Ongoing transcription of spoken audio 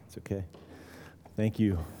It's okay. Thank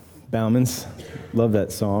you, Baumans. Love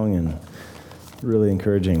that song, and really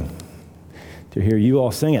encouraging to hear you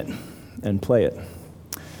all sing it and play it.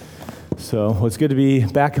 So it's good to be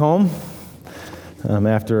back home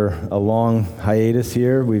after a long hiatus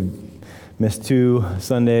here. We've missed 2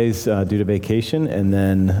 Sundays due to vacation, and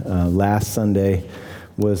then last Sunday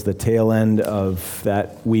was the tail end of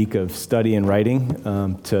that week of study and writing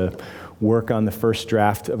to work on the first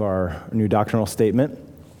draft of our new doctrinal statement.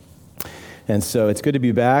 And so it's good to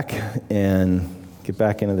be back and get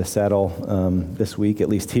back into the saddle this week, at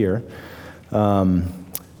least here.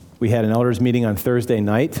 We had an elders meeting on Thursday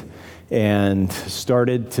night and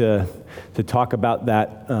started to talk about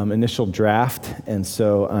that initial draft. And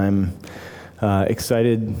so I'm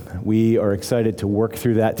excited. We are excited to work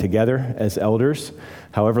through that together as elders,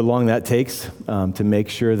 however long that takes, to make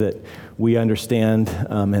sure that we understand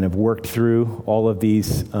and have worked through all of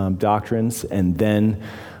these doctrines, and then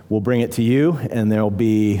we'll bring it to you, and there'll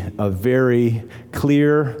be a very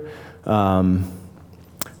clear,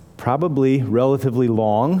 probably relatively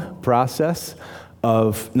long process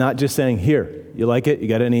of not just saying, here, you like it? You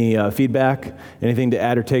got any feedback, anything to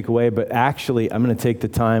add or take away? But actually, I'm going to take the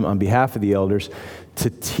time on behalf of the elders to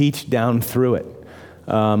teach down through it.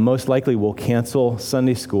 Most likely we'll cancel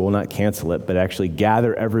Sunday school, not cancel it, but actually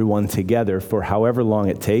gather everyone together for however long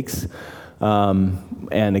it takes.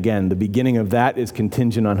 And again, the beginning of that is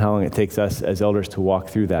contingent on how long it takes us as elders to walk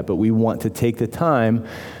through that. But we want to take the time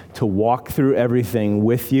to walk through everything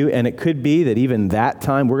with you. And it could be that even that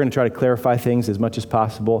time, we're going to try to clarify things as much as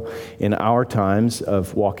possible in our times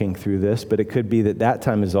of walking through this. But it could be that that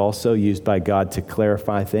time is also used by God to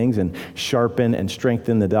clarify things and sharpen and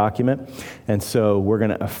strengthen the document. And so we're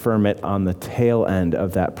going to affirm it on the tail end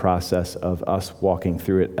of that process of us walking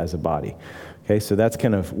through it as a body. Okay, so that's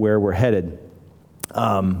kind of where we're headed.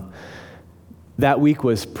 That week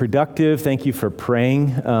was productive. Thank you for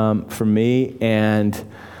praying for me. And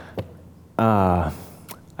I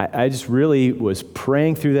just really was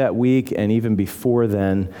praying through that week, and even before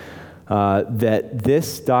then, that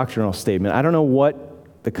this doctrinal statement, I don't know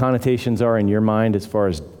what the connotations are in your mind as far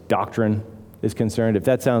as doctrine is concerned. If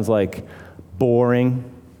that sounds like boring,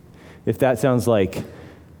 if that sounds like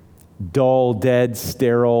dull, dead,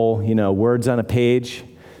 sterile, words on a page,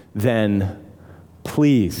 then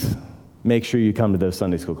please make sure you come to those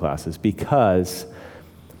Sunday school classes, because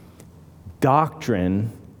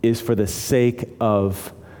doctrine is for the sake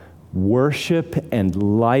of worship and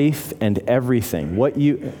life and everything.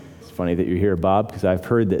 It's funny that you're here, Bob, because I've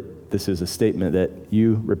heard that this is a statement that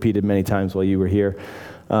you repeated many times while you were here.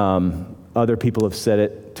 Other people have said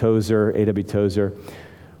it, Tozer, A.W. Tozer.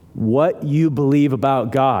 What you believe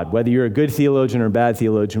about God, whether you're a good theologian or a bad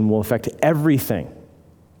theologian, will affect everything.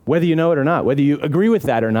 Whether you know it or not, whether you agree with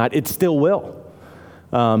that or not, it still will.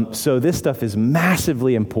 So this stuff is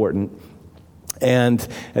massively important. And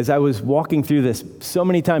as I was walking through this so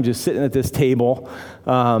many times, just sitting at this table,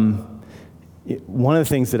 one of the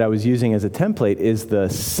things that I was using as a template is the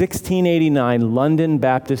 1689 London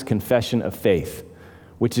Baptist Confession of Faith,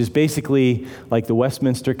 which is basically like the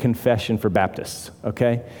Westminster Confession for Baptists,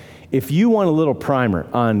 okay? If you want a little primer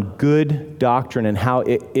on good doctrine and how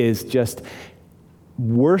it is just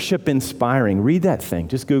worship-inspiring, read that thing.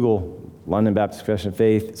 Just Google London Baptist Confession of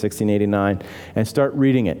Faith, 1689, and start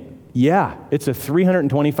reading it. Yeah, it's a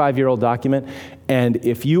 325-year-old document, and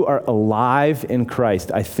if you are alive in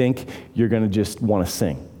Christ, I think you're going to just want to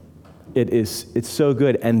sing. It's so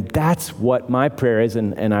good, and that's what my prayer is,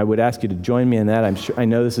 and I would ask you to join me in that. I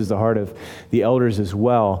know this is the heart of the elders as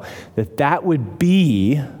well, that would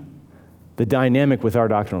be the dynamic with our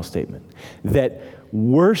doctrinal statement, that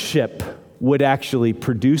worship would actually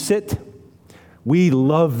produce it. We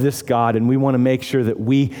love this God, and we want to make sure that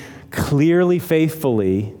we clearly,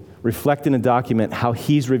 faithfully reflect in a document how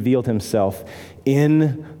he's revealed himself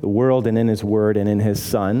in the world and in his word and in his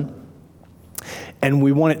Son. And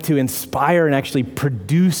we want it to inspire and actually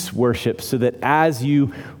produce worship, so that as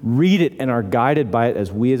you read it and are guided by it,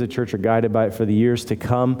 as we as a church are guided by it for the years to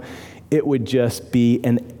come, it would just be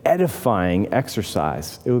an edifying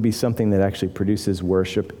exercise. It would be something that actually produces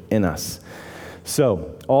worship in us.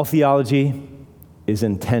 So, all theology is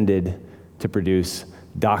intended to produce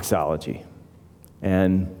doxology.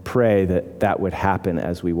 And pray that would happen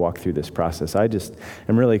as we walk through this process. I just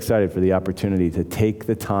am really excited for the opportunity to take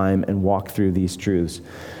the time and walk through these truths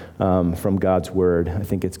from God's Word. I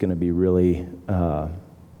think it's going to be really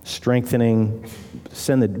strengthening,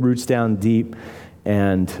 send the roots down deep,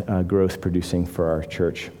 and growth producing for our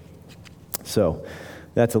church. So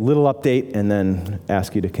that's a little update, and then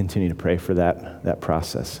ask you to continue to pray for that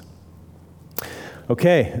process.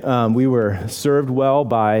 Okay, we were served well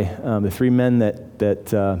by the three men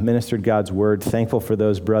that ministered God's word. Thankful for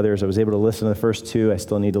those brothers. I was able to listen to the first two. I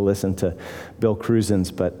still need to listen to Bill Cruzen's,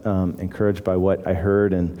 but encouraged by what I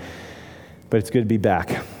heard. But it's good to be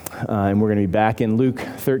back. And we're going to be back in Luke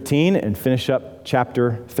 13 and finish up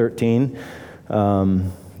chapter 13.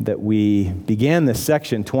 That we began this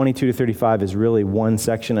section, 22 to 35, is really one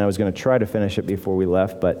section. I was going to try to finish it before we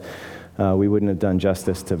left, but we wouldn't have done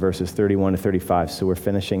justice to verses 31 to 35, so we're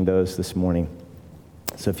finishing those this morning.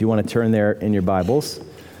 So if you want to turn there in your Bibles,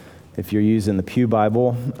 if you're using the Pew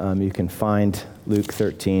Bible, you can find Luke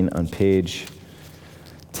 13 on page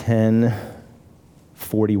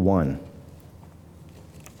 1041.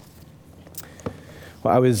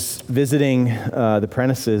 Well, I was visiting the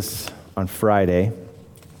Prentices on Friday,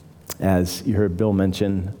 as you heard Bill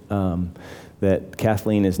mention, that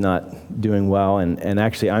Kathleen is not doing well, and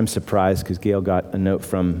actually I'm surprised because Gail got a note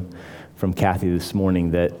from Kathy this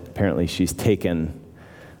morning that apparently she's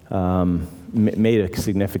made a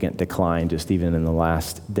significant decline just even in the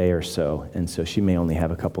last day or so, and so she may only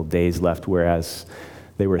have a couple days left, whereas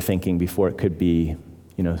they were thinking before it could be,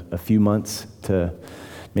 a few months to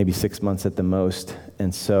maybe 6 months at the most,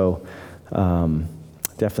 and so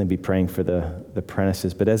definitely be praying for the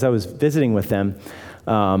Prentices. But as I was visiting with them,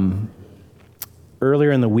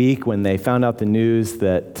 earlier in the week when they found out the news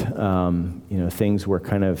that things were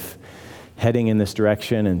kind of heading in this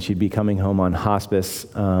direction and she'd be coming home on hospice,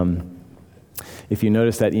 if you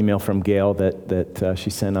notice that email from Gail that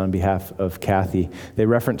she sent on behalf of Kathy, they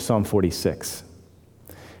referenced Psalm 46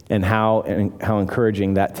 and how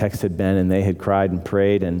encouraging that text had been, and they had cried and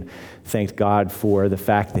prayed and thanked God for the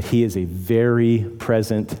fact that He is a very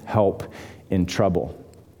present help in trouble.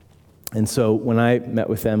 And so when I met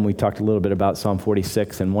with them, we talked a little bit about Psalm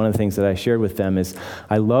 46, and one of the things that I shared with them is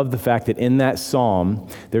I love the fact that in that psalm,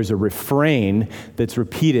 there's a refrain that's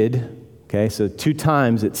repeated, okay? So 2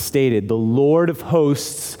 times it's stated, the Lord of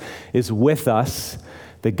hosts is with us,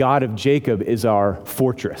 the God of Jacob is our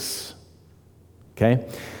fortress, okay?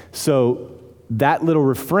 So that little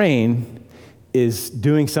refrain is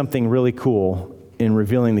doing something really cool in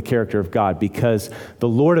revealing the character of God, because the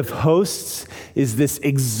Lord of hosts is this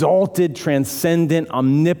exalted, transcendent,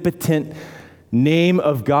 omnipotent name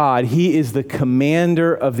of God. He is the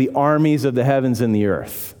commander of the armies of the heavens and the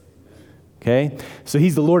earth. Okay? So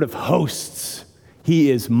He's the Lord of hosts.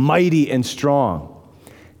 He is mighty and strong.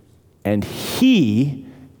 And He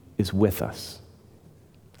is with us.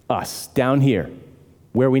 Us, down here,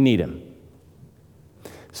 where we need Him.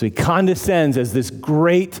 So He condescends as this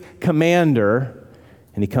great commander,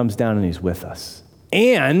 and He comes down and He's with us.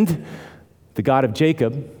 And the God of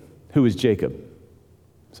Jacob, who is Jacob?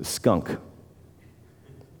 He's a skunk.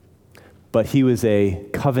 But he was a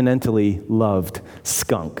covenantally loved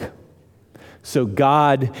skunk. So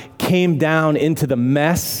God came down into the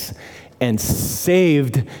mess and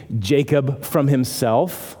saved Jacob from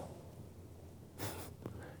himself.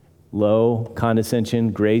 Low,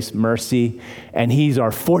 condescension, grace, mercy, and He's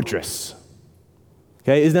our fortress.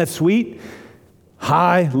 Okay, isn't that sweet?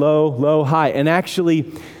 High, low, high. And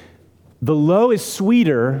actually, the low is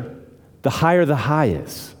sweeter the higher the high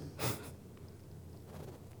is.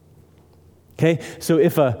 Okay? So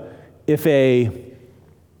if a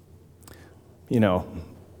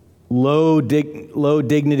low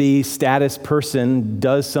dignity status person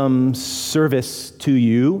does some service to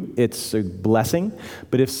you, it's a blessing.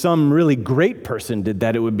 But if some really great person did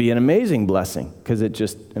that, it would be an amazing blessing, because it's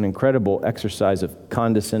just an incredible exercise of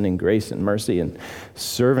condescending grace and mercy and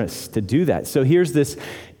service to do that. So here's this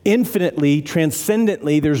infinitely,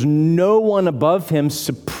 transcendently, there's no one above Him,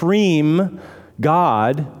 supreme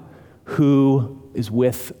God who is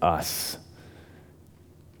with us.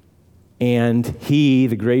 And He,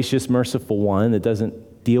 the gracious, merciful one that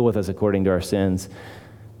doesn't deal with us according to our sins,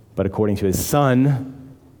 but according to His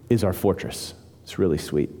Son, is our fortress. It's really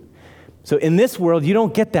sweet. So in this world, you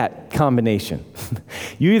don't get that combination.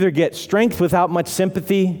 You either get strength without much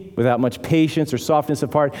sympathy, without much patience or softness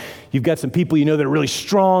of heart. You've got some people that are really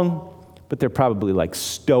strong, but they're probably like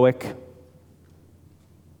stoic.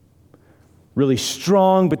 Really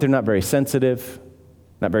strong, but they're not very sensitive,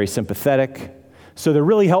 not very sympathetic. So they're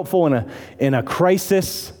really helpful in a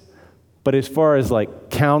crisis, but as far as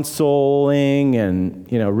like counseling and,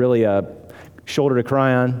 really a shoulder to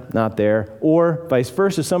cry on, not there. Or vice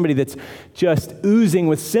versa, somebody that's just oozing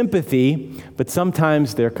with sympathy, but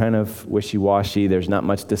sometimes they're kind of wishy-washy. There's not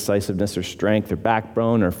much decisiveness or strength or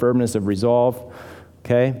backbone or firmness of resolve,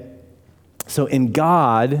 okay? So in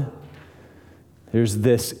God, there's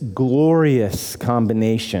this glorious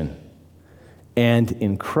combination. And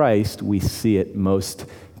in Christ, we see it most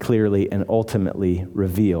clearly and ultimately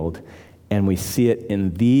revealed. And we see it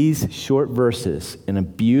in these short verses in a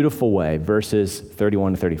beautiful way, verses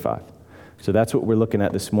 31 to 35. So that's what we're looking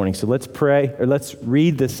at this morning. So let's pray, or let's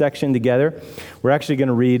read this section together. We're actually going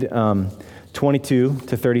to read 22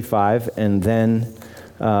 to 35, and then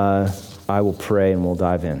I will pray and we'll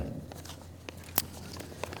dive in.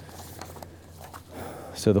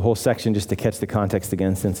 So the whole section, just to catch the context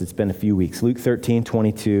again, since it's been a few weeks. Luke 13,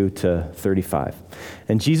 22 to 35.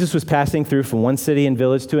 And Jesus was passing through from one city and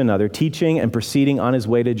village to another, teaching and proceeding on his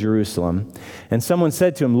way to Jerusalem. And someone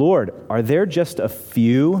said to him, "Lord, are there just a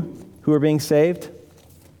few who are being saved?"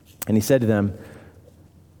 And he said to them,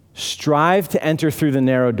 "Strive to enter through the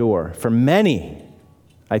narrow door, for many,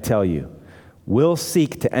 I tell you, will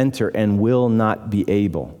seek to enter and will not be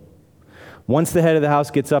able. Once the head of the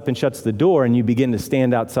house gets up and shuts the door, and you begin to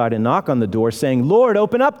stand outside and knock on the door, saying, 'Lord,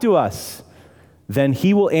 open up to us,' then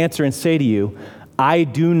he will answer and say to you, 'I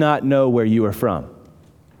do not know where you are from.'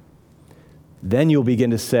 Then you'll begin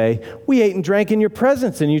to say, 'We ate and drank in your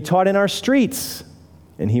presence, and you taught in our streets.'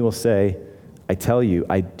 And he will say, 'I tell you,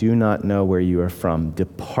 I do not know where you are from.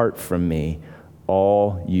 Depart from me,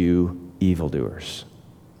 all you evildoers.'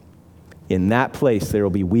 In that place there will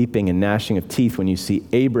be weeping and gnashing of teeth when you see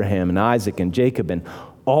Abraham and Isaac and Jacob and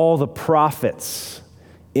all the prophets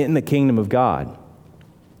in the kingdom of God,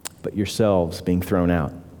 but yourselves being thrown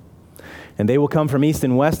out. And they will come from east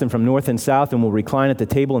and west and from north and south and will recline at the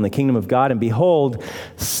table in the kingdom of God. And behold,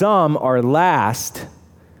 some are last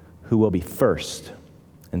who will be first,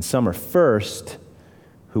 and some are first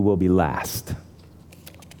who will be last."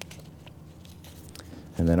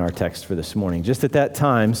 And then our text for this morning. Just at that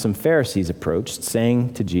time, some Pharisees approached,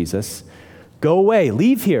 saying to Jesus, "Go away,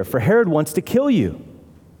 leave here, for Herod wants to kill you."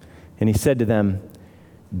 And he said to them,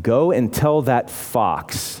 "Go and tell that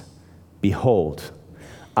fox, behold,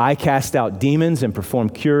 I cast out demons and perform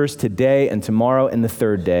cures today and tomorrow and the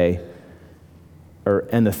third day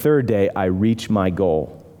I reach my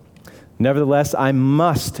goal. Nevertheless, I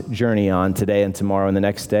must journey on today and tomorrow and the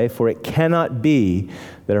next day, for it cannot be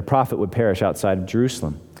that a prophet would perish outside of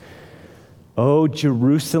Jerusalem. Oh,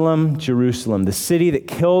 Jerusalem, Jerusalem, the city that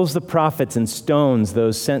kills the prophets and stones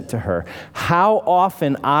those sent to her. How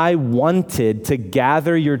often I wanted to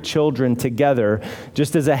gather your children together,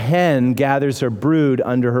 just as a hen gathers her brood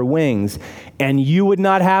under her wings, and you would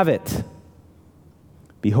not have it.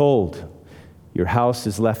 Behold, your house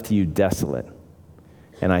is left to you desolate.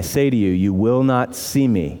 And I say to you, you will not see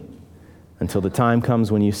me until the time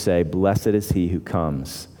comes when you say, 'Blessed is he who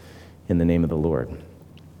comes in the name of the Lord.'"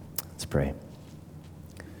 Let's pray.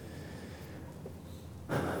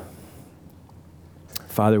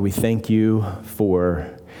 Father, we thank you for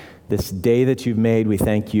this day that you've made. We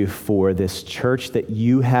thank you for this church that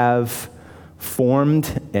you have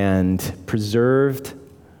formed and preserved,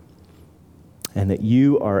 and that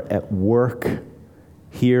you are at work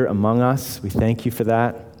here among us. We thank you for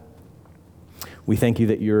that. We thank you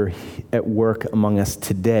that you're at work among us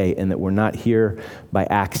today and that we're not here by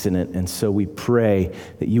accident. And so we pray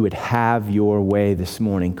that you would have your way this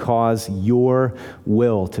morning. Cause your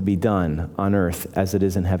will to be done on earth as it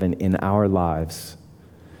is in heaven in our lives,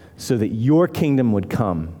 so that your kingdom would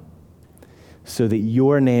come, so that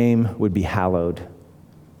your name would be hallowed.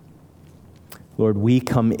 Lord, we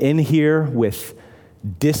come in here with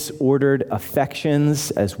disordered affections,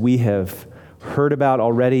 as we have heard about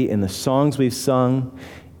already in the songs we've sung,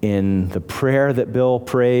 in the prayer that Bill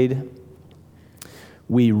prayed.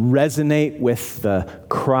 We resonate with the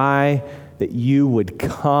cry that you would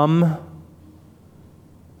come,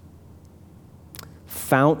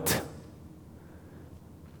 fount,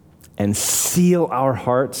 and seal our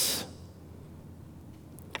hearts.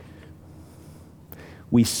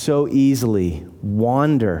 We so easily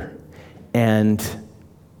wander and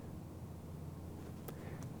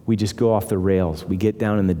we just go off the rails. We get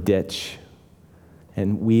down in the ditch,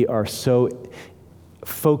 and we are so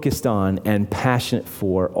focused on and passionate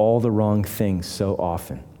for all the wrong things so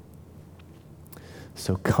often.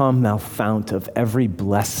 So come, thou fount of every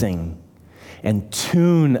blessing, and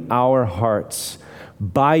tune our hearts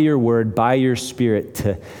by your word, by your Spirit,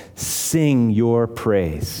 to sing your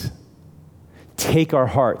praise. Take our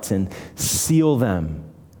hearts and seal them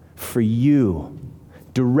for you.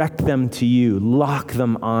 Direct them to you. Lock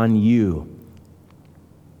them on you.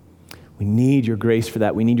 We need your grace for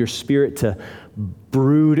that. We need your Spirit to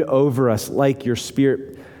brood over us like your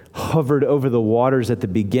Spirit hovered over the waters at the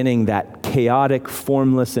beginning, that chaotic,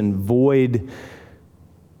 formless, and void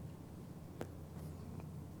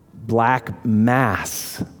black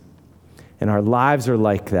mass. And our lives are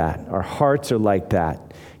like that. Our hearts are like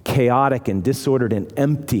that. chaotic and disordered and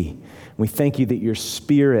empty. We thank you that your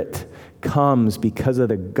Spirit comes because of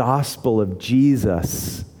the gospel of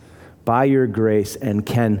Jesus by your grace and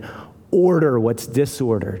can order what's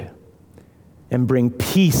disordered and bring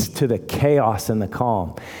peace to the chaos and the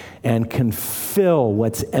calm and can fill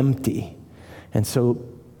what's empty. And so,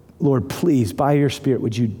 Lord, please, by your Spirit,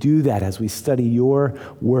 would you do that as we study your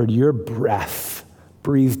word, your breath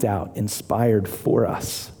breathed out, inspired for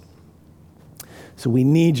us. So we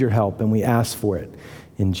need your help and we ask for it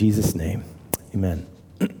in Jesus' name. Amen.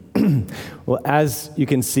 Well, as you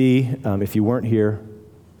can see, if you weren't here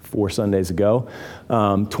 4 Sundays ago,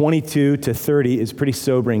 22 to 30 is a pretty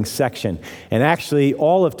sobering section. And actually,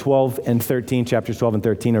 all of 12 and 13, chapters 12 and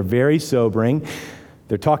 13, are very sobering.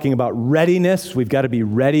 They're talking about readiness. We've got to be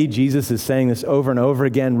ready. Jesus is saying this over and over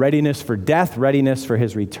again. Readiness for death, readiness for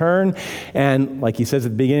his return. And like he says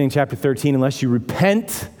at the beginning of chapter 13, unless you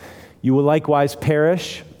repent, you will likewise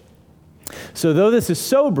perish. So though this is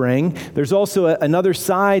sobering, there's also another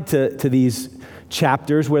side to these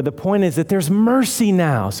chapters where the point is that there's mercy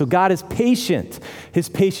now. So God is patient. His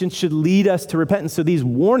patience should lead us to repentance. So these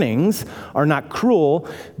warnings are not cruel.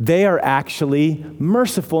 They are actually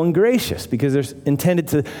merciful and gracious because they're intended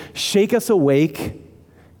to shake us awake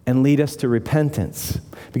and lead us to repentance.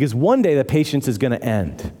 Because one day the patience is going to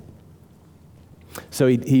end. So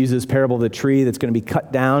he uses parable of the tree that's going to be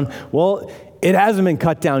cut down. Well, it hasn't been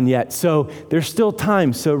cut down yet, so there's still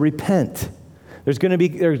time, so repent. There's going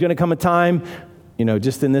to come a time,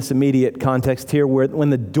 just in this immediate context here,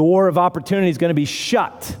 when the door of opportunity is going to be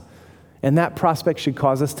shut, and that prospect should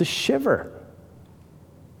cause us to shiver.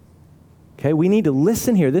 Okay, we need to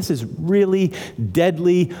listen here. This is really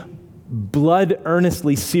deadly,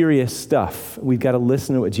 blood-earnestly serious stuff. We've got to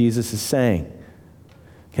listen to what Jesus is saying.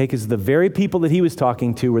 Okay, because the very people that he was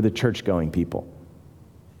talking to were the church-going people,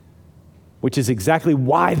 which is exactly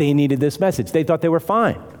why they needed this message. They thought they were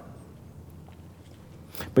fine.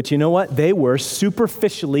 But you know what? They were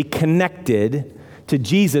superficially connected to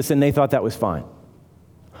Jesus, and they thought that was fine.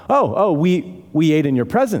 We ate in your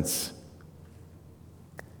presence.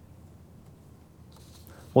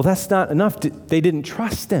 Well, that's not enough. They didn't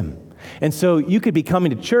trust him. And so you could be coming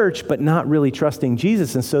to church, but not really trusting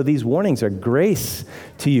Jesus. And so these warnings are grace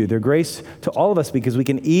to you. They're grace to all of us because we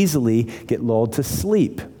can easily get lulled to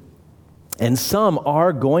sleep. And some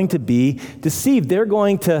are going to be deceived. They're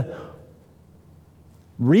going to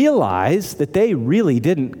realize that they really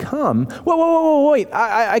didn't come. Whoa, wait.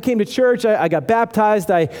 I came to church. I got baptized.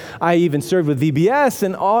 I even served with VBS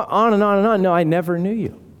and on and on and on. No, I never knew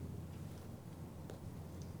you.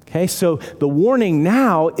 Okay, so the warning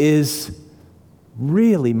now is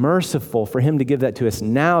really merciful for him to give that to us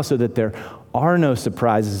now so that there are no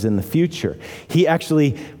surprises in the future. He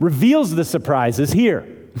actually reveals the surprises here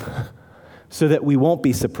so that we won't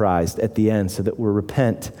be surprised at the end, so that we'll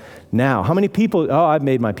repent now. How many people, I've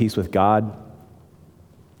made my peace with God,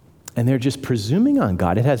 and they're just presuming on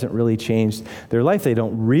God. It hasn't really changed their life. They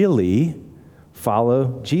don't really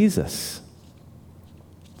follow Jesus.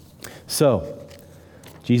 So,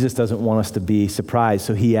 Jesus doesn't want us to be surprised,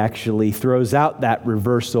 so he actually throws out that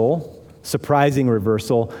reversal, surprising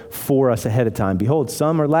reversal for us ahead of time. Behold,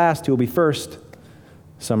 some are last who will be first.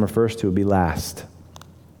 Some are first who will be last.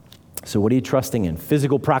 So what are you trusting in?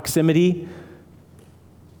 Physical proximity?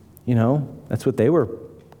 That's what they were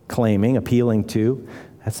claiming, appealing to.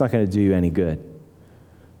 That's not going to do you any good.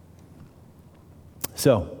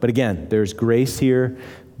 So, but again, there's grace here.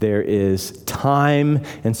 There is time,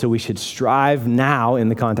 and so we should strive now in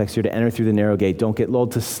the context here to enter through the narrow gate. Don't get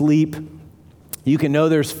lulled to sleep. You can know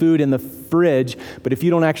there's food in the fridge, but if you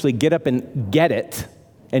don't actually get up and get it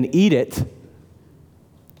and eat it,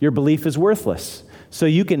 your belief is worthless. So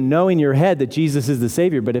you can know in your head that Jesus is the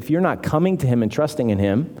Savior, but if you're not coming to him and trusting in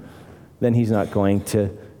him, then he's not going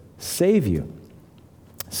to save you.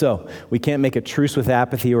 So we can't make a truce with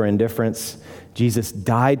apathy or indifference. Jesus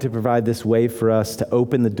died to provide this way for us, to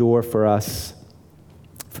open the door for us,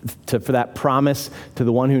 for that promise to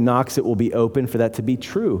the one who knocks, it will be open, for that to be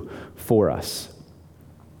true for us.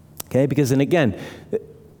 Okay, because, and again,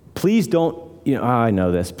 please don't, I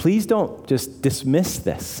know this. Please don't just dismiss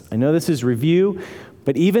this. I know this is review,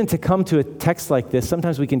 but even to come to a text like this,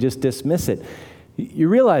 sometimes we can just dismiss it. You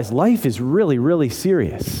realize life is really, really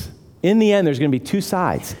serious. In the end, there's going to be two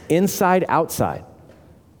sides, inside, outside.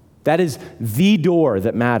 That is the door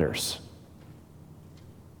that matters.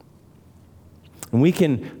 And we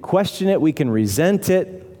can question it, we can resent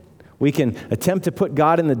it, we can attempt to put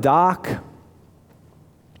God in the dock.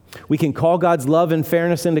 We can call God's love and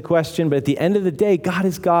fairness into question, but at the end of the day, God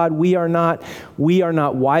is God. We are not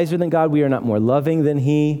wiser than God. We are not more loving than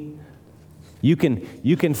he. You can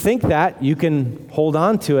think that, you can hold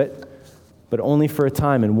on to it, but only for a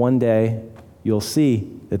time. And one day, you'll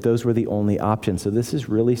see that those were the only options. So this is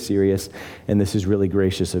really serious, and this is really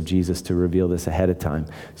gracious of Jesus to reveal this ahead of time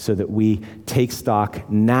so that we take stock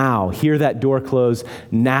now. Hear that door close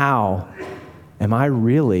now. Am I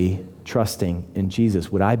really trusting in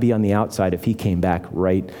Jesus? Would I be on the outside if he came back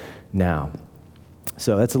right now?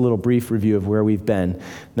 So that's a little brief review of where we've been.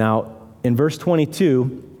 Now, in verse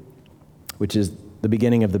 22, which is the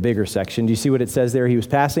beginning of the bigger section, do you see what it says there? He was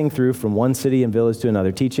passing through from one city and village to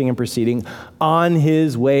another, teaching and proceeding on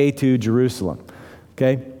his way to Jerusalem.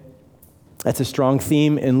 Okay? That's a strong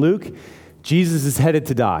theme in Luke. Jesus is headed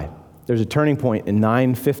to die. There's a turning point in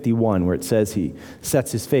 9:51 where it says he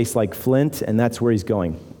sets his face like flint, and that's where he's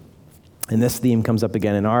going. And this theme comes up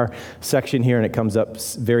again in our section here, and it comes up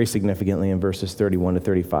very significantly in verses 31 to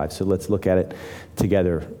 35. So let's look at it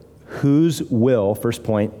together. Whose will, first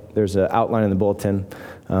point, there's an outline in the bulletin.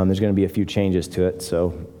 There's going to be a few changes to it,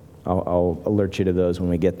 so I'll alert you to those when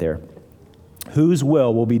we get there. Whose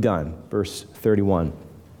will be done? Verse 31.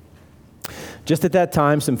 Just at that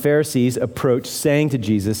time, some Pharisees approached, saying to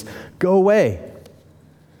Jesus, "Go away,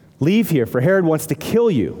 leave here, for Herod wants to kill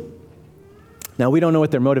you." Now, we don't know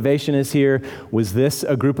what their motivation is here. Was this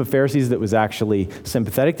a group of Pharisees that was actually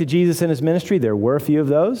sympathetic to Jesus and his ministry? There were a few of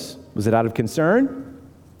those. Was it out of concern?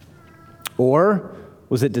 Or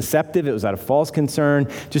was it deceptive? It was out of false concern,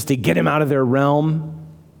 just to get him out of their realm,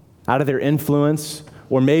 out of their influence,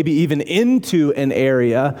 or maybe even into an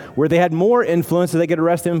area where they had more influence so they could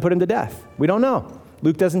arrest him and put him to death. We don't know.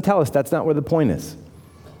 Luke doesn't tell us. That's not where the point is.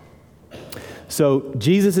 So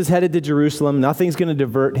Jesus is headed to Jerusalem. Nothing's going to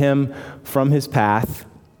divert him from his path.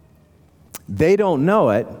 They don't know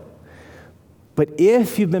it. But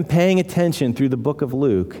if you've been paying attention through the book of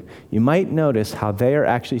Luke, you might notice how they are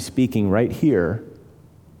actually speaking right here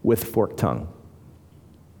with forked tongue,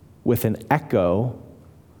 with an echo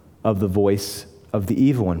of the voice of the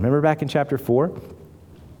evil one. Remember back in chapter 4?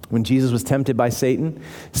 When Jesus was tempted by Satan?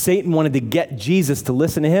 Satan wanted to get Jesus to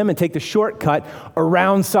listen to him and take the shortcut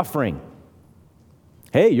around suffering.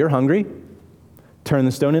 Hey, you're hungry. Turn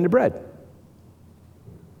the stone into bread.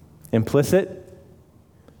 Implicit.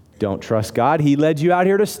 Don't trust God. He led you out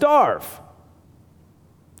here to starve.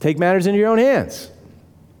 Take matters into your own hands.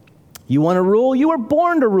 You want to rule? You were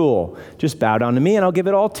born to rule. Just bow down to me and I'll give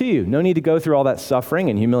it all to you. No need to go through all that suffering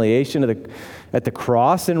and humiliation at the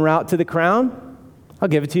cross en route to the crown. I'll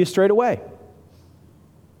give it to you straight away.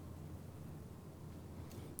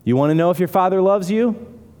 You want to know if your Father loves you?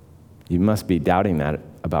 You must be doubting that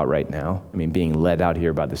about right now. I mean, being led out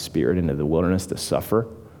here by the Spirit into the wilderness to suffer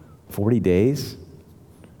 40 days.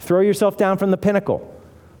 Throw yourself down from the pinnacle.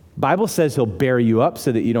 Bible says he'll bear you up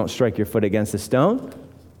so that you don't strike your foot against a stone.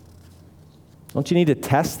 Don't you need to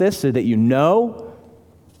test this so that you know?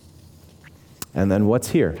 And then what's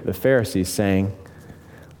here? The Pharisees saying,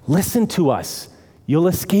 listen to us. You'll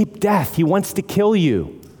escape death. He wants to kill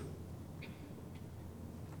you.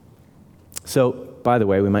 So, by the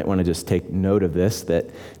way, we might want to just take note of this, that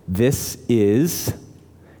this is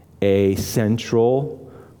a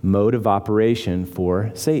central mode of operation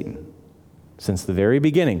for Satan. Since the very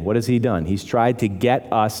beginning, what has he done? He's tried to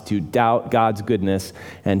get us to doubt God's goodness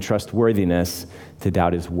and trustworthiness, to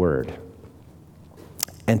doubt his word,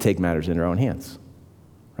 and take matters in our own hands,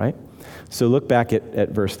 right? So look back at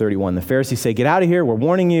verse 31. The Pharisees say, get out of here, we're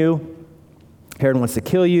warning you. Herod wants to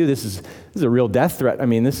kill you. This is a real death threat. I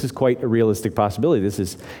mean, this is quite a realistic possibility. This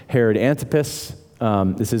is Herod Antipas.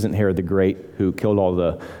 This isn't Herod the Great, who killed all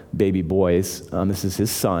the baby boys. This is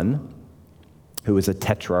his son, who was a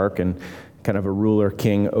tetrarch and kind of a ruler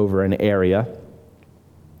king over an area.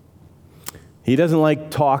 He doesn't like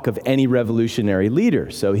talk of any revolutionary leader.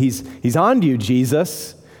 So he's on to you,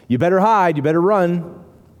 Jesus. You better hide. You better run.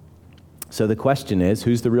 So the question is,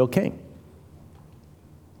 who's the real king?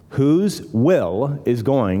 Whose will is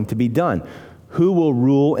going to be done? Who will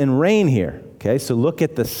rule and reign here? Okay, so look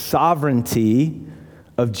at the sovereignty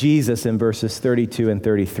of Jesus in verses 32 and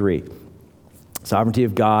 33. Sovereignty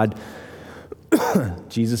of God.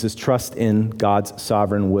 Jesus' trust in God's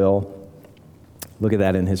sovereign will. Look at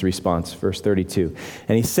that in his response, verse 32.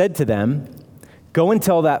 And he said to them, go and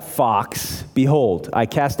tell that fox, behold, I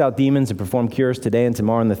cast out demons and perform cures today and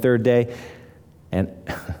tomorrow and the third day. And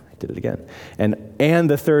I did it again. And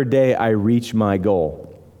the third day I reach my goal.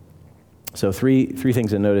 So three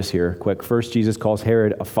things to notice here, quick. First, Jesus calls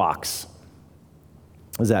Herod a fox.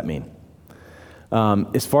 What does that mean?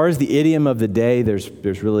 As far as the idiom of the day,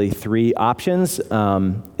 there's really three options.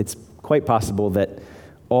 It's quite possible that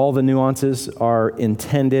all the nuances are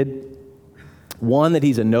intended. One, that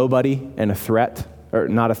he's a nobody and a threat. or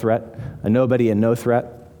not a threat, a nobody and no threat.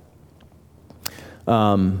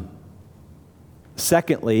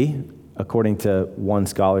 Secondly, according to one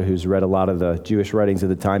scholar who's read a lot of the Jewish writings of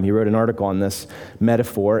the time, he wrote an article on this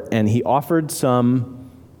metaphor, and he offered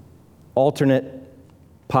some alternate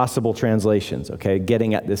possible translations, okay,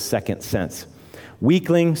 getting at this second sense.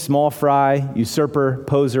 Weakling, small fry, usurper,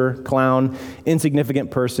 poser, clown,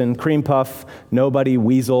 insignificant person, cream puff, nobody,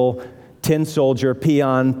 weasel, tin soldier,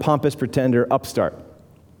 peon, pompous pretender, upstart.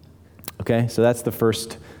 Okay, so that's the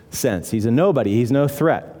first sense. He's a nobody, he's no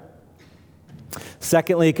threat.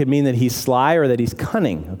 Secondly, it could mean that he's sly or that he's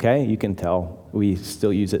cunning, okay? You can tell we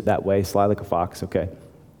still use it that way, sly like a fox, okay?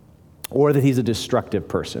 Or that he's a destructive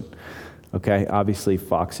person, okay? Obviously,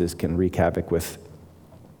 foxes can wreak havoc with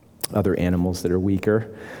other animals that are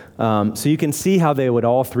weaker. So you can see how they would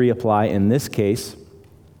all three apply in this case.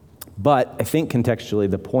 But I think contextually,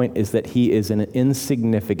 the point is that he is an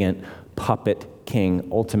insignificant puppet king,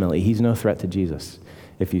 ultimately. He's no threat to Jesus,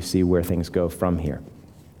 if you see where things go from here.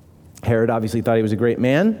 Herod obviously thought he was a great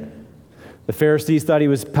man. The Pharisees thought he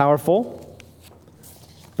was powerful.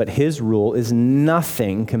 But his rule is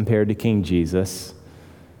nothing compared to King Jesus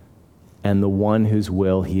and the one whose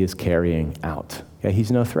will he is carrying out. Okay,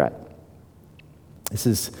 he's no threat. This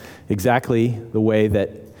is exactly the way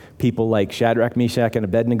that people like Shadrach, Meshach, and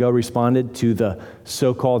Abednego responded to the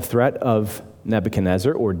so-called threat of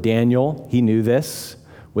Nebuchadnezzar, or Daniel. He knew this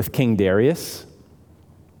with King Darius.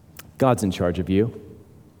 God's in charge of you.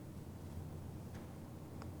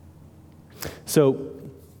 So,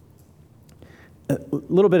 a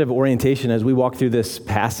little bit of orientation as we walk through this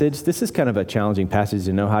passage. This is kind of a challenging passage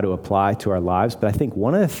to know how to apply to our lives, but I think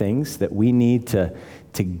one of the things that we need to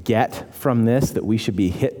get from this, that we should be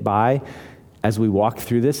hit by as we walk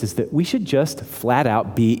through this, is that we should just flat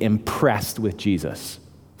out be impressed with Jesus.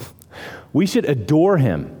 We should adore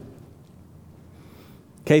him.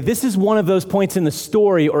 Okay, this is one of those points in the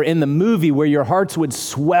story or in the movie where your hearts would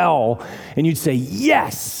swell and you'd say,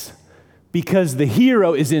 yes! Because the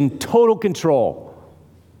hero is in total control.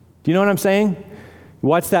 Do you know what I'm saying? You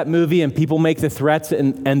watch that movie and people make the threats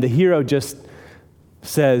and the hero just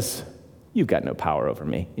says, you've got no power over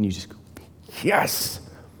me. And you just go, yes.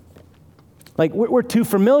 Like, we're too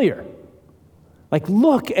familiar. Like,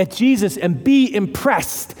 look at Jesus and be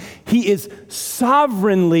impressed. He is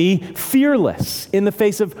sovereignly fearless in the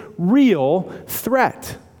face of real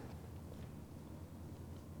threat.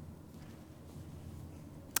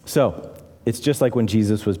 So, it's just like when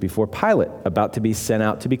Jesus was before Pilate, about to be sent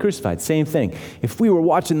out to be crucified. Same thing. If we were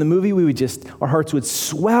watching the movie, our hearts would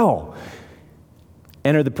swell.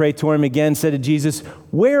 Entered the praetorium again, said to Jesus,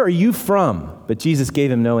 where are you from? But Jesus gave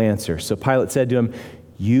him no answer. So Pilate said to him,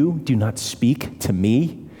 you do not speak to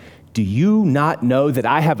me? Do you not know that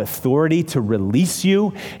I have authority to release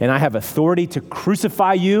you and I have authority to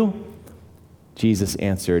crucify you? Jesus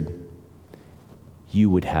answered, you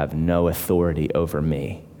would have no authority over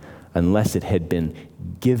me unless it had been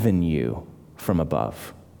given you from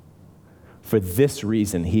above. For this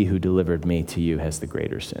reason, he who delivered me to you has the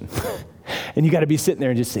greater sin. And you got to be sitting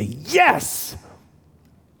there and just say, yes!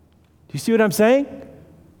 Do you see what I'm saying?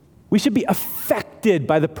 We should be affected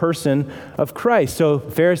by the person of Christ. So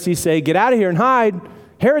Pharisees say, get out of here and hide.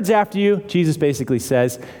 Herod's after you. Jesus basically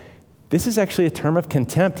says, this is actually a term of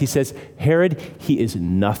contempt. He says, Herod, he is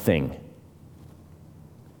nothing.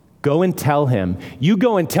 Go and tell him. You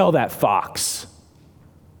go and tell that fox.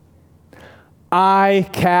 I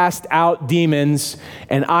cast out demons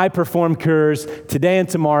and I perform cures today and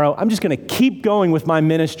tomorrow. I'm just going to keep going with my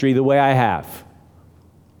ministry the way I have.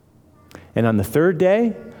 And on the third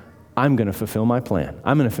day, I'm going to fulfill my plan.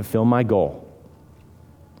 I'm going to fulfill my goal.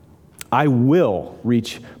 I will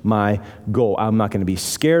reach my goal. I'm not going to be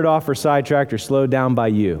scared off or sidetracked or slowed down by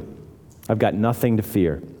you. I've got nothing to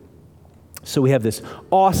fear. So we have this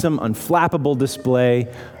awesome, unflappable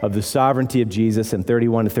display of the sovereignty of Jesus in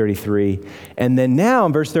 31 to 33. And then now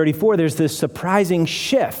in verse 34, there's this surprising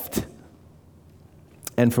shift.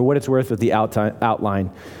 And for what it's worth with the outline,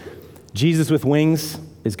 Jesus with wings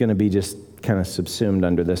is going to be just kind of subsumed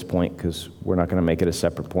under this point because we're not going to make it a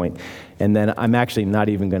separate point. And then I'm actually not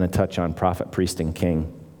even going to touch on prophet, priest, and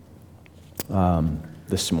king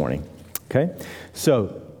this morning. Okay?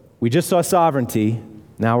 So we just saw sovereignty.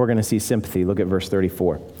 Now we're going to see sympathy. Look at verse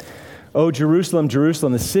 34. O Jerusalem,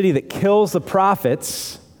 Jerusalem, the city that kills the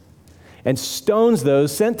prophets and stones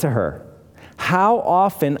those sent to her. How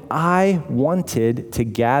often I wanted to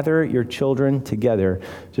gather your children together,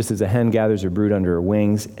 just as a hen gathers her brood under her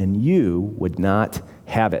wings, and you would not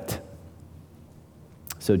have it.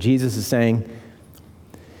 So Jesus is saying,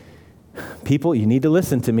 people, you need to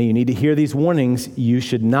listen to me. You need to hear these warnings. You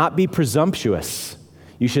should not be presumptuous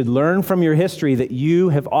You should learn from your history that you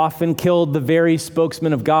have often killed the very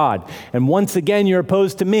spokesman of God. And once again, you're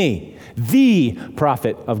opposed to me, the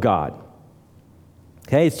prophet of God.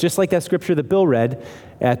 Okay, it's just like that scripture that Bill read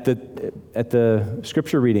at the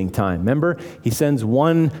scripture reading time. Remember, he sends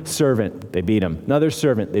one servant, they beat him. Another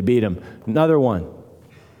servant, they beat him. Another one,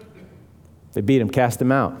 they beat him, cast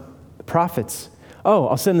him out. The prophets, oh,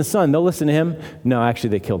 I'll send the son, they'll listen to him. No,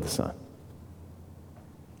 actually, they killed the son.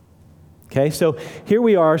 Okay, so here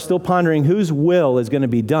we are still pondering whose will is going to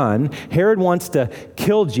be done. Herod wants to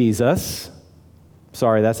kill Jesus.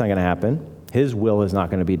 Sorry, that's not going to happen. His will is not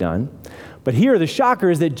going to be done. But here, the shocker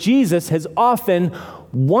is that Jesus has often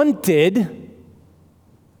wanted,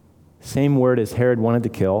 same word as Herod wanted to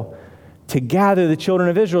kill, to gather the children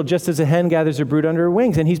of Israel just as a hen gathers her brood under her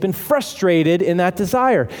wings. And he's been frustrated in that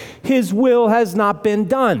desire. His will has not been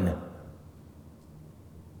done.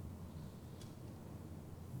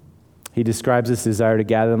 He describes this desire to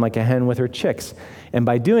gather them like a hen with her chicks. And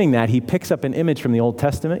by doing that, he picks up an image from the Old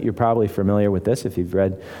Testament. You're probably familiar with this if you've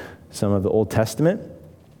read some of the Old Testament.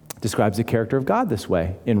 Describes the character of God this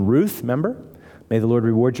way. In Ruth, remember? May the Lord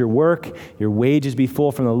reward your work, your wages be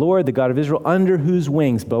full from the Lord, the God of Israel, under whose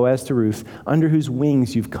wings, Boaz to Ruth, under whose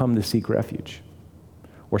wings you've come to seek refuge.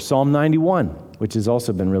 Or Psalm 91, which has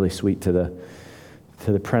also been really sweet to the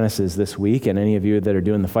apprentices this week, and any of you that are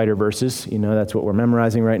doing the fighter verses, you know that's what we're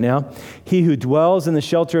memorizing right now. He who dwells in the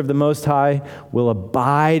shelter of the Most High will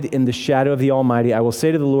abide in the shadow of the Almighty. I will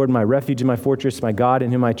say to the Lord, my refuge and my fortress, my God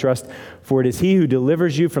in whom I trust, for it is he who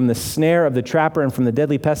delivers you from the snare of the trapper and from the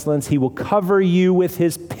deadly pestilence. He will cover you with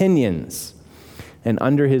his pinions, and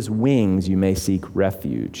under his wings you may seek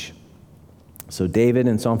refuge. So David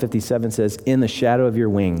in Psalm 57 says, in the shadow of your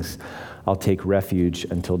wings I'll take refuge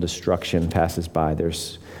until destruction passes by.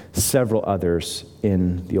 There's several others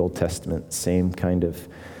in the Old Testament, same kind of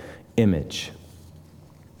image.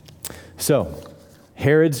 So,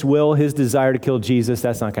 Herod's will, his desire to kill Jesus,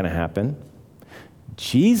 that's not going to happen.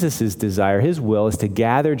 Jesus' desire, his will, is to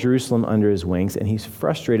gather Jerusalem under his wings, and he's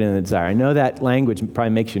frustrated in the desire. I know that language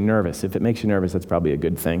probably makes you nervous. If it makes you nervous, that's probably a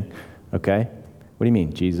good thing, okay? What do you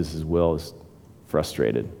mean Jesus' will is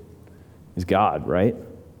frustrated? He's God, right?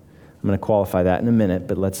 I'm going to qualify that in a minute,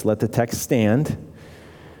 but let's let the text stand.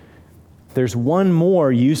 There's one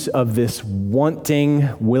more use of this wanting,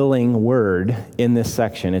 willing word in this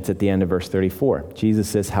section. It's at the end of verse 34. Jesus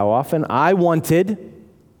says, how often I wanted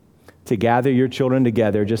to gather your children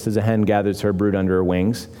together just as a hen gathers her brood under her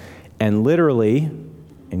wings. And literally,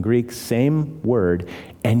 in Greek, same word,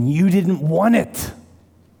 and you didn't want it.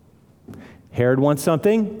 Herod wants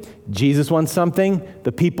something, Jesus wants something,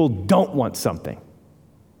 the people don't want something.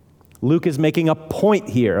 Luke is making a point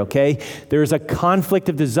here, okay? There's a conflict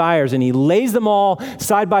of desires, and he lays them all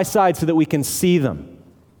side by side so that we can see them.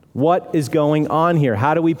 What is going on here?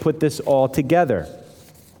 How do we put this all together?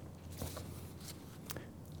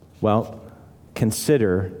 Well,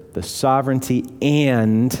 consider the sovereignty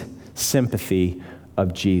and sympathy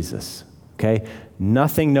of Jesus, okay?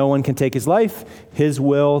 Nothing, no one can take his life. His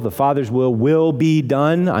will, the Father's will be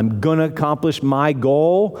done. I'm going to accomplish my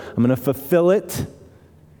goal. I'm going to fulfill it.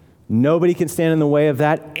 Nobody can stand in the way of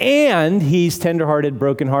that. And he's tenderhearted,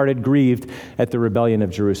 brokenhearted, grieved at the rebellion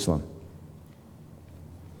of Jerusalem.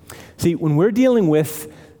 See, when we're dealing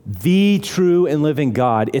with the true and living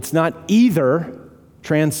God, it's not either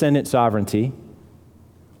transcendent sovereignty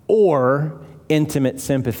or intimate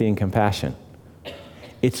sympathy and compassion.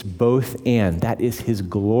 It's both and. That is his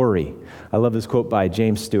glory. I love this quote by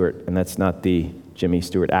James Stewart, and that's not the Jimmy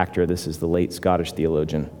Stewart actor. This is the late Scottish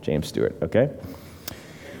theologian, James Stewart, okay?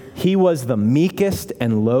 He was the meekest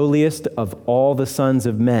and lowliest of all the sons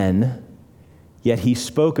of men, yet he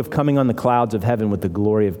spoke of coming on the clouds of heaven with the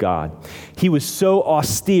glory of God. He was so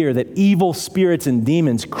austere that evil spirits and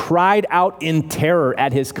demons cried out in terror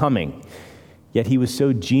at his coming. Yet he was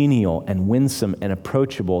so genial and winsome and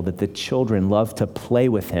approachable that the children loved to play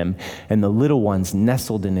with him and the little ones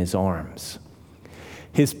nestled in his arms.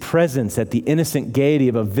 His presence at the innocent gaiety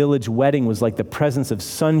of a village wedding was like the presence of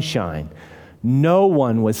sunshine. No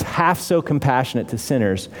one was half so compassionate to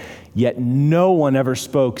sinners, yet no one ever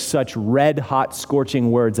spoke such red-hot,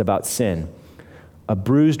 scorching words about sin. A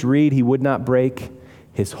bruised reed he would not break.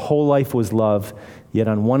 His whole life was love. Yet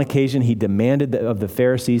on one occasion, he demanded of the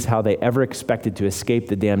Pharisees how they ever expected to escape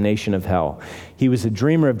the damnation of hell. He was a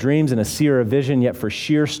dreamer of dreams and a seer of vision, yet for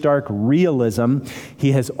sheer stark realism,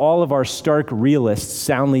 he has all of our stark realists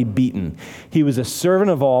soundly beaten. He was a servant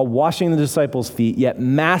of all, washing the disciples' feet, yet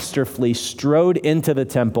masterfully strode into the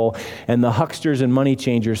temple, and the hucksters and money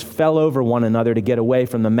changers fell over one another to get away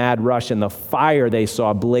from the mad rush and the fire they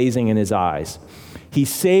saw blazing in his eyes. He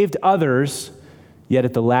saved others, Yet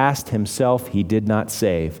at the last, himself he did not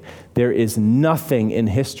save. There is nothing in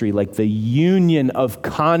history like the union of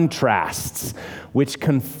contrasts which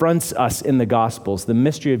confronts us in the Gospels. The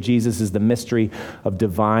mystery of Jesus is the mystery of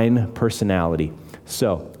divine personality.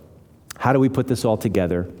 So, how do we put this all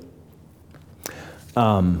together?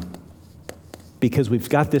 Because we've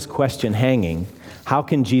got this question hanging. How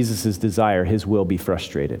can Jesus' desire, his will, be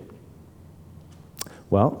frustrated?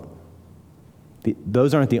 Well,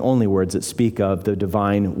 those aren't the only words that speak of the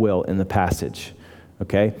divine will in the passage,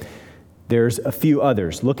 okay? There's a few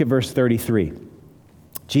others. Look at verse 33.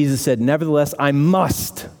 Jesus said, "Nevertheless, I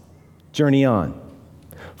must journey on,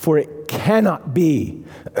 for it cannot be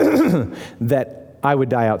that I would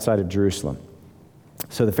die outside of Jerusalem."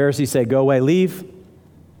 So the Pharisees say, "Go away, leave."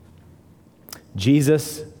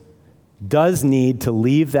 Jesus does need to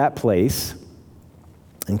leave that place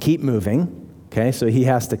and keep moving, okay? So he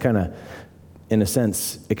has to kind of, in a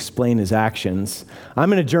sense, explain his actions. I'm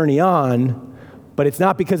going to journey on, but it's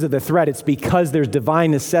not because of the threat. It's because there's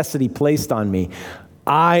divine necessity placed on me.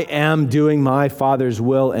 I am doing my Father's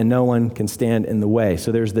will, and no one can stand in the way.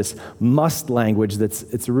 So there's this must language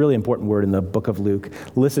it's a really important word in the book of Luke.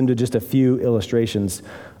 Listen to just a few illustrations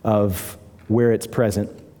of where it's present.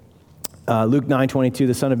 Luke 9:22,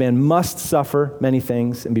 the Son of Man must suffer many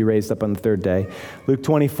things and be raised up on the third day. Luke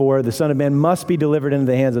 24, the Son of Man must be delivered into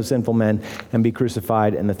the hands of sinful men and be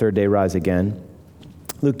crucified, and the third day rise again.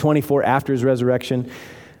 Luke 24, after his resurrection,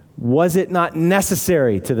 was it not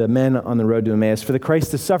necessary to the men on the road to Emmaus for the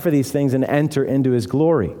Christ to suffer these things and enter into his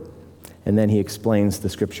glory? And then he explains the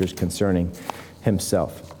scriptures concerning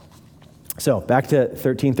himself. So back to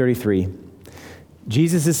 13:33.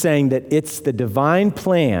 Jesus is saying that it's the divine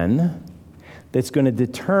plan that's going to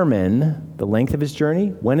determine the length of his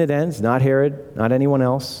journey, when it ends, not Herod, not anyone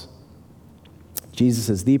else. Jesus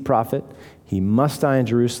is the prophet. He must die in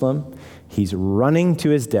Jerusalem. He's running to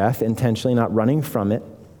his death intentionally, not running from it.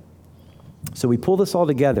 So we pull this all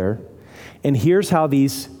together, and here's how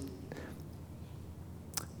these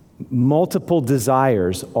multiple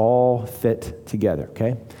desires all fit together,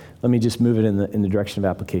 okay? Let me just move it in the direction of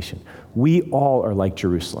application. We all are like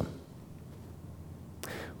Jerusalem.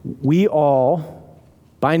 We all,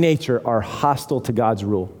 by nature, are hostile to God's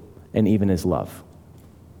rule and even his love.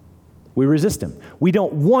 We resist him. We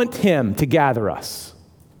don't want him to gather us.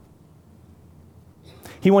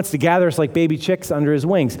 He wants to gather us like baby chicks under his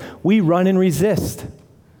wings. We run and resist.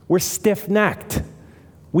 We're stiff-necked.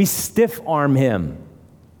 We stiff-arm him.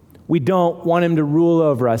 We don't want him to rule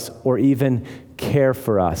over us or even care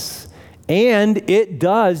for us. And it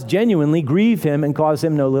does genuinely grieve him and cause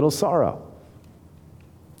him no little sorrow.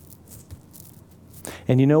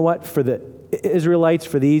 And you know what? For the Israelites,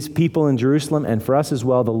 for these people in Jerusalem, and for us as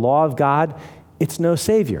well, the law of God, it's no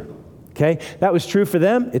savior. Okay? That was true for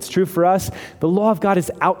them. It's true for us. The law of God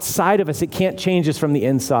is outside of us. It can't change us from the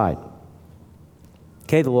inside.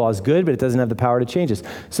 Okay, the law is good, but it doesn't have the power to change us.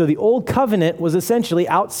 So the old covenant was essentially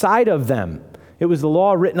outside of them. It was the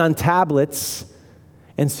law written on tablets,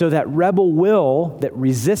 and so that rebel will that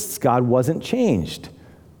resists God wasn't changed.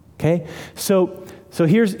 Okay? So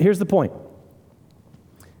here's the point.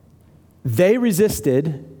 They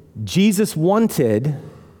resisted, Jesus wanted,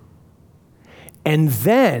 and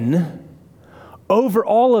then over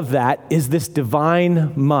all of that is this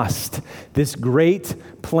divine must, this great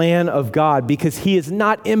plan of God, because he is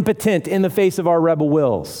not impotent in the face of our rebel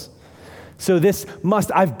wills. So this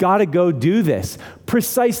must, I've got to go do this,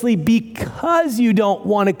 precisely because you don't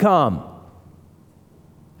want to come.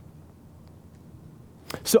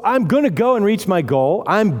 So I'm going to go and reach my goal.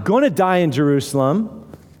 I'm going to die in Jerusalem,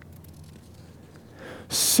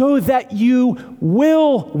 so that you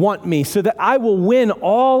will want me, so that I will win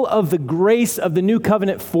all of the grace of the new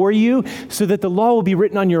covenant for you, so that the law will be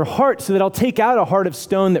written on your heart, so that I'll take out a heart of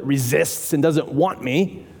stone that resists and doesn't want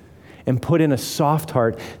me, and put in a soft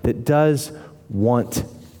heart that does want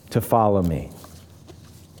to follow me.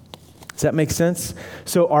 Does that make sense?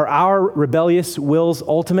 So are our rebellious wills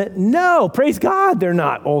ultimate? No, praise God, they're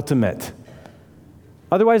not ultimate.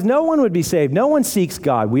 Otherwise, no one would be saved. No one seeks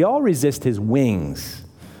God. We all resist his wings.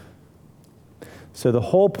 So the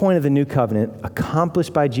whole point of the new covenant,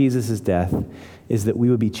 accomplished by Jesus' death, is that we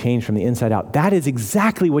would be changed from the inside out. That is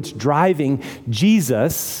exactly what's driving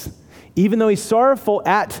Jesus, even though he's sorrowful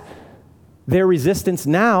at their resistance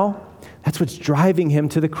now, that's what's driving him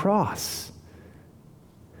to the cross.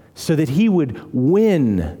 So that he would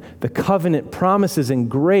win the covenant promises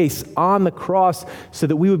and grace on the cross, so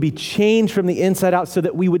that we would be changed from the inside out, so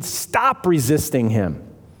that we would stop resisting him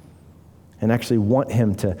and actually want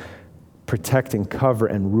him to protect and cover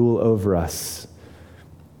and rule over us.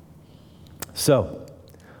 So,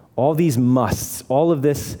 all these musts, all of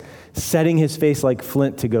this setting his face like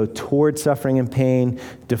flint to go toward suffering and pain,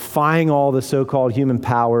 defying all the so-called human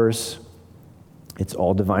powers. It's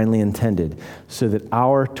all divinely intended so that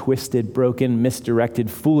our twisted, broken,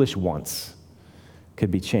 misdirected, foolish wants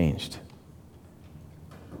could be changed.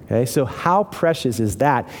 Okay, so how precious is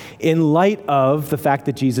that in light of the fact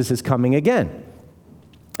that Jesus is coming again?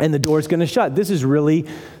 And the door's going to shut. This is really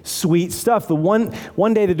sweet stuff. The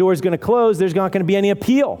one day the door is going to close, there's not going to be any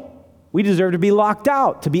appeal. We deserve to be locked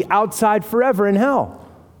out, to be outside forever in hell.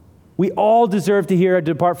 We all deserve to hear,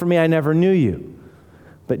 "Depart from me, I never knew you."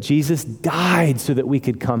 But Jesus died so that we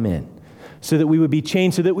could come in, so that we would be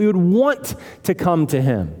changed, so that we would want to come to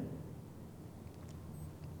him,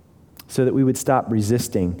 so that we would stop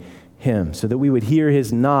resisting him, so that we would hear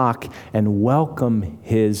his knock and welcome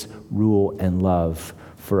his rule and love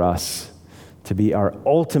for us to be our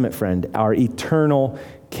ultimate friend, our eternal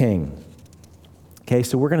king. Okay,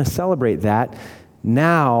 so we're going to celebrate that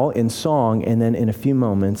now in song and then in a few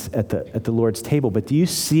moments at the Lord's table. But do you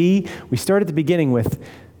see, we start at the beginning with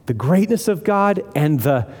the greatness of God and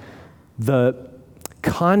the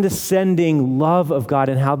condescending love of God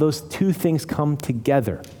and how those two things come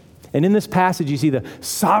together. And in this passage, you see the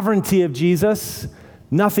sovereignty of Jesus,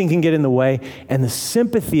 nothing can get in the way, and the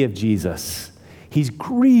sympathy of Jesus. He's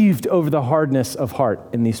grieved over the hardness of heart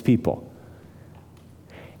in these people.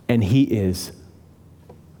 And he is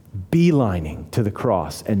beelining to the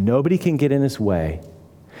cross, and nobody can get in his way,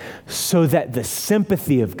 so that the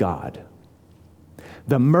sympathy of God,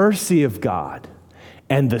 the mercy of God,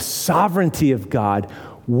 and the sovereignty of God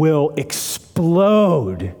will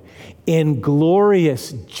explode in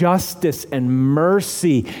glorious justice and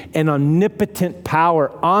mercy and omnipotent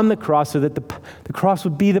power on the cross, so that the cross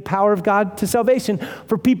would be the power of God to salvation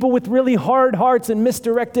for people with really hard hearts and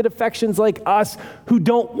misdirected affections like us who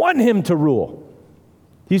don't want him to rule.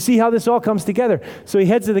 You see how this all comes together? So he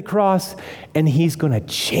heads to the cross, and he's going to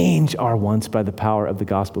change our wants by the power of the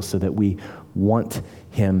gospel so that we want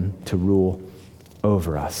him to rule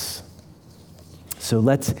over us. So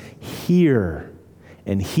let's hear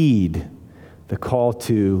and heed the call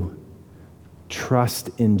to trust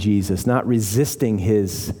in Jesus, not resisting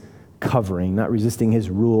his covering, not resisting his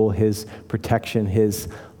rule, his protection, his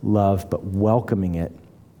love, but welcoming it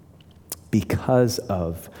because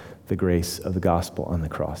of the grace of the gospel on the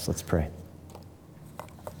cross. Let's pray.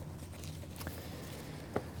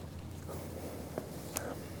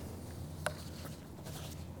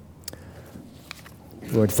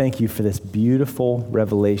 Lord, thank you for this beautiful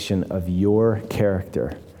revelation of your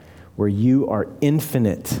character, where you are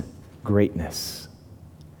infinite greatness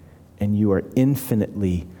and you are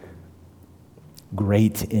infinitely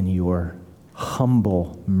great in your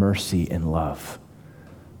humble mercy and love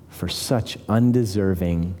for such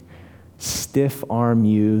undeserving, stiff-arm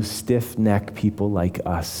you, stiff-neck people like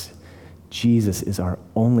us. Jesus is our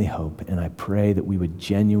only hope, and I pray that we would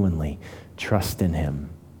genuinely trust in him.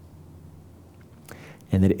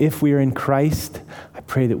 And that if we are in Christ, I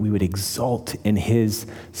pray that we would exult in his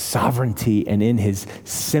sovereignty and in his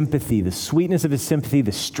sympathy, the sweetness of his sympathy,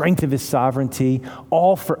 the strength of his sovereignty,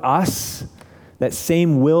 all for us. That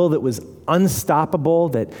same will that was unstoppable,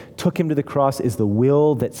 that took him to the cross, is the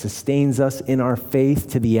will that sustains us in our faith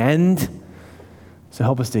to the end. So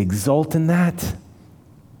help us to exult in that.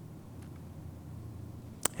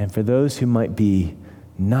 And for those who might be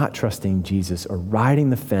not trusting Jesus or riding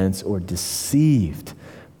the fence or deceived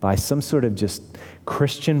by some sort of just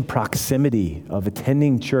Christian proximity of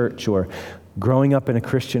attending church or growing up in a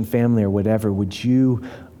Christian family or whatever, would you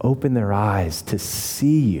open their eyes to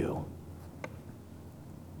see you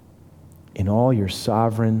in all your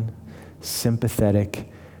sovereign, sympathetic,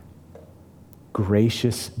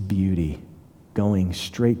 gracious beauty, going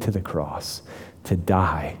straight to the cross to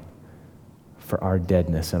die for our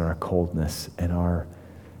deadness and our coldness and our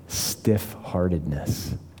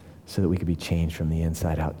stiff-heartedness so that we could be changed from the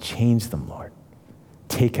inside out. Change them, Lord.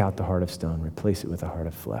 Take out the heart of stone, replace it with a heart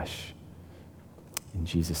of flesh. In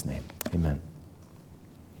Jesus' name, amen.